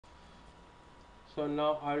So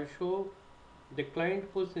now I'll show the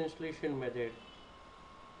client push installation method.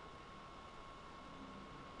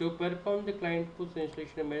 To perform the client push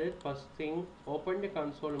installation method, first thing, open the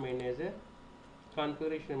console manager,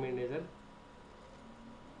 configuration manager.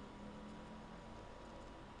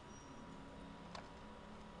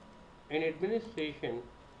 In administration,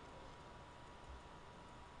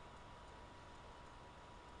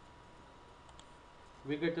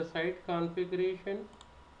 we get the site configuration.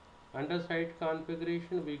 Under site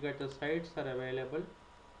configuration, we get the sites are available.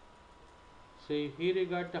 So here you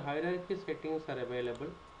got the hierarchy settings are available.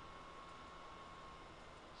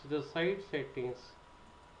 So the site settings.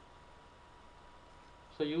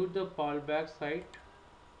 So use the fallback site,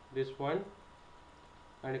 this one,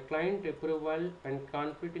 and client approval and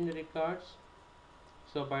conflict in the records.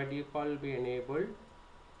 So by default will be enabled,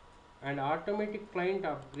 and automatic client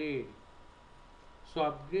upgrade. So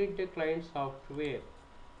upgrade the client software.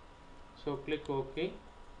 So click OK.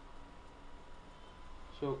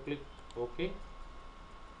 So click OK.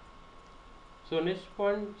 So next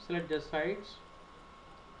one, select the sites.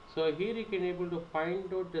 So here you can able to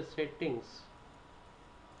find out the settings.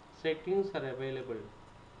 Settings are available.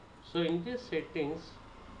 So in these settings,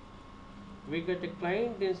 we get the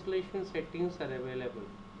client installation settings are available.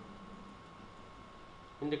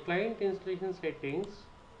 In the client installation settings,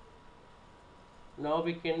 now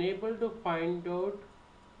we can able to find out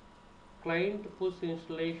client push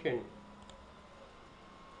installation.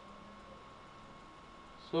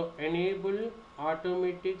 So enable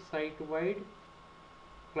automatic site-wide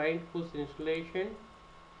client push installation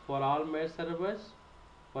for all my servers,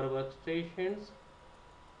 for workstations,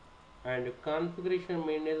 and configuration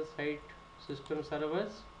manager site system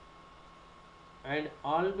servers, and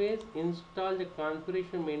always install the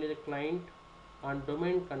configuration manager client on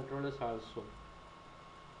domain controllers also.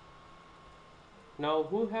 Now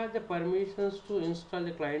who has the permissions to install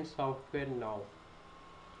the client software now?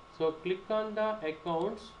 So click on the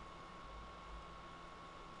accounts.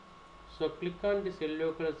 So click on this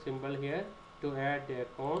yellow color symbol here to add the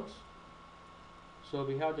accounts. So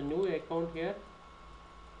we have the new account here.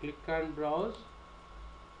 Click on browse,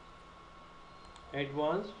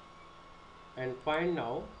 advanced, and find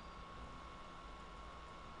now.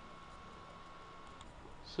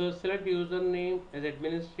 So select username as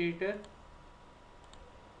administrator,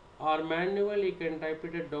 or manually you can type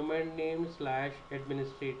it a domain name /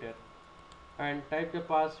 administrator, and type the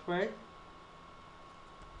password,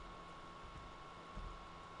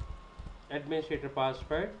 administrator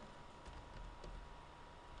password.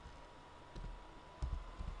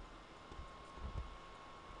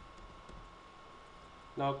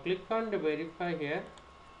 Now click on the verify here.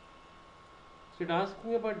 So it's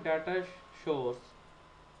asking about data source,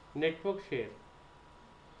 network share.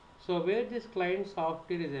 So where this client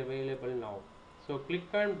software is available now. So click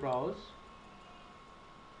on browse.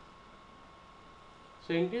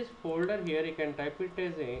 So in this folder here you can type it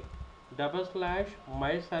as a /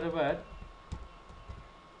 my server.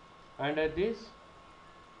 Under this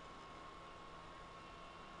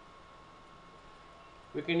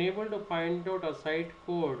we can able to find out a site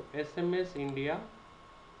code SMS India.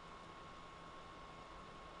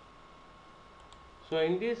 So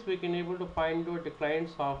in this we can able to find out the client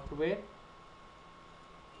software.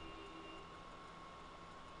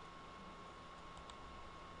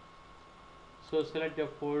 So select the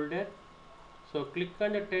folder. So click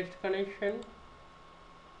on the test connection.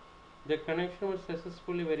 The connection was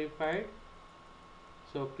successfully verified.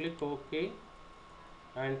 So click OK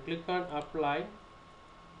and click on apply.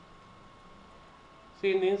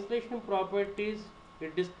 See, in the installation properties,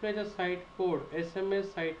 it displays the site code,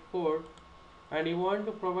 SMS site code, and you want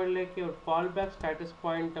to provide like your fallback status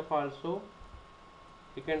point of also.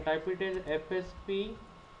 You can type it as FSP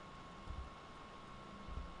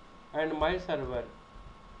and my server.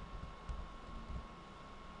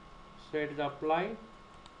 So it is apply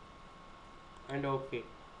and OK.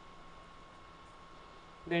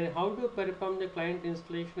 Then how to perform the client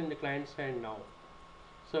installation in the client side now?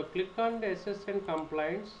 So click on the SSN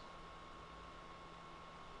compliance.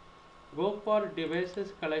 Go for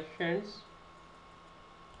devices collections.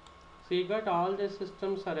 So you got all the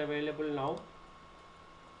systems are available now.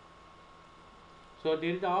 So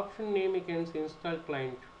there is the option name, you can say install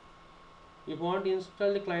client. If you want to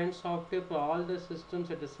install the client software for all the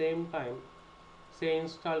systems at the same time, say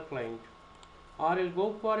install client. Or you'll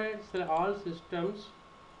go for it, select all systems.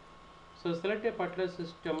 So select a particular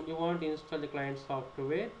system you want to install the client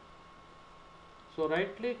software. So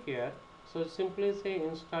right click here. So simply say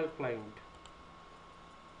install client.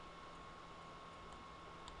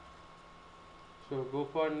 So go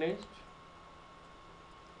for next.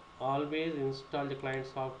 always install the client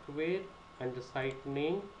software and the site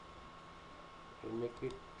name. I'll make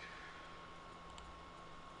it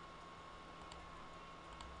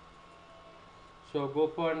so. Go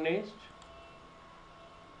for next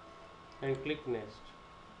and click next.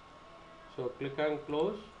 So click on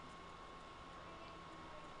close.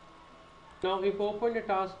 Now if open the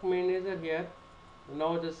task manager here,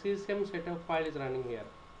 now the SCCM setup file is running here.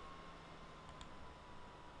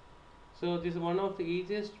 So this is one of the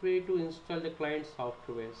easiest way to install the client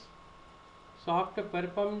softwares. So after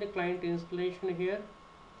performing the client installation here,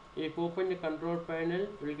 if open the control panel,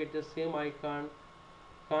 you will get the same icon.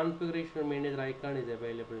 Configuration manager icon is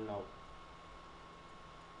available now.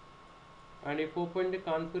 And if open the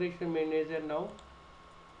configuration manager now,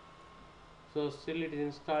 so still it is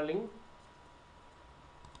installing.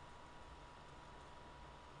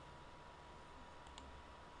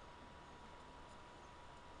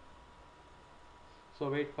 So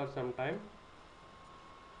wait for some time.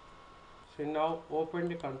 So now open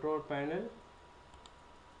the control panel.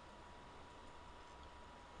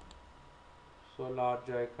 So large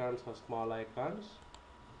icons or small icons.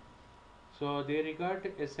 So they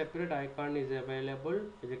regard a separate icon is available,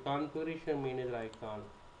 the configuration manager icon.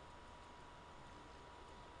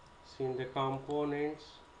 See in the components,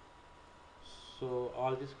 so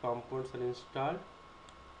all these components are installed.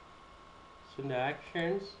 So in the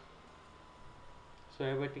actions, so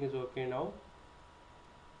everything is okay now.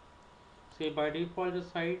 See by default the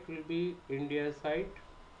site will be India site,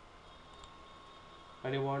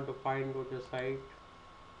 and you want to find out the site,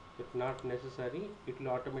 if not necessary, it will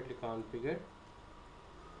automatically configure.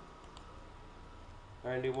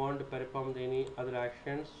 And you want to perform any other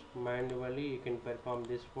actions manually, you can perform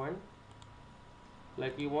this one.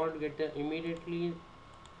 Like you want to get the immediately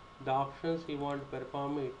the options you want to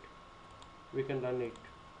perform it, we can run it,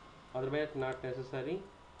 otherwise not necessary.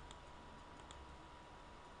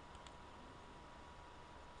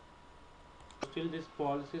 Still this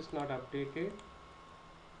policy is not updated,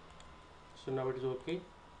 so now it is okay.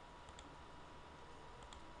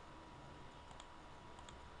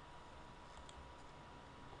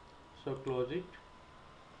 So close it.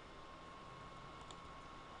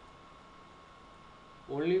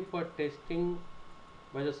 Only for testing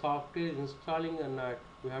whether the software is installing or not,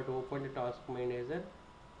 we have to open the task manager.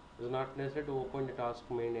 It is not necessary to open the task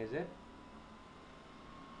manager.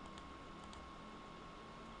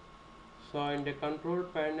 So in the control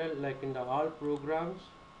panel, like in the all programs,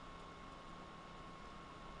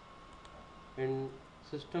 in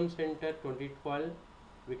System Center 2012,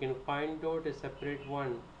 we can find out a separate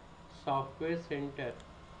one, Software Center.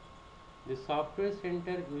 The Software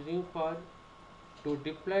Center using for to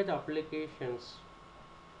deploy the applications,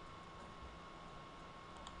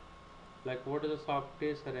 like what are the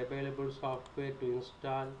softwares are available, software to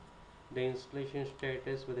install, the installation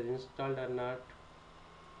status, whether installed or not,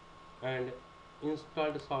 and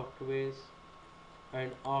installed softwares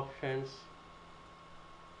and options.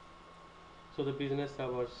 So the business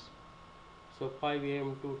hours, so 5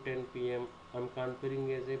 a.m. to 10 p.m. I'm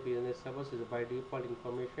configuring as a business hours is by default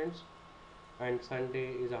informations, and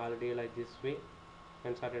Sunday is a holiday like this way,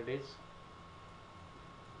 and Saturdays.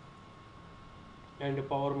 And the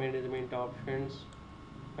power management options,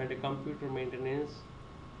 and the computer maintenance,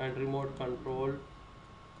 and remote control.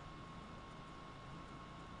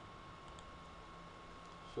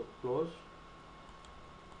 So close.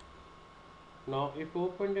 Now if you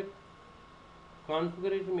open the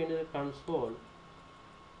configuration manager console,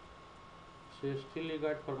 so still you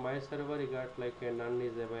got for my server, you got like a none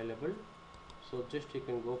is available. So just you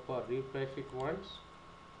can go for refresh it once.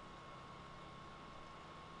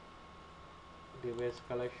 Device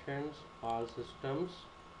collections, all systems.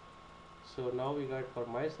 So now we got for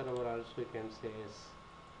my server also, you can say yes.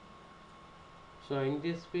 So in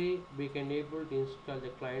this way we can able to install the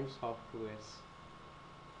client softwares.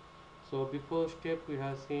 So before step we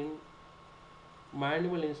have seen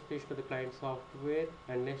manual installation of the client software,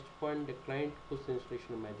 and next one the client push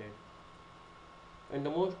installation method. And the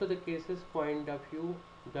most of the cases point of view,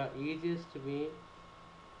 the easiest way,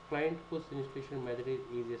 client push installation method is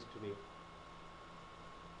easiest way.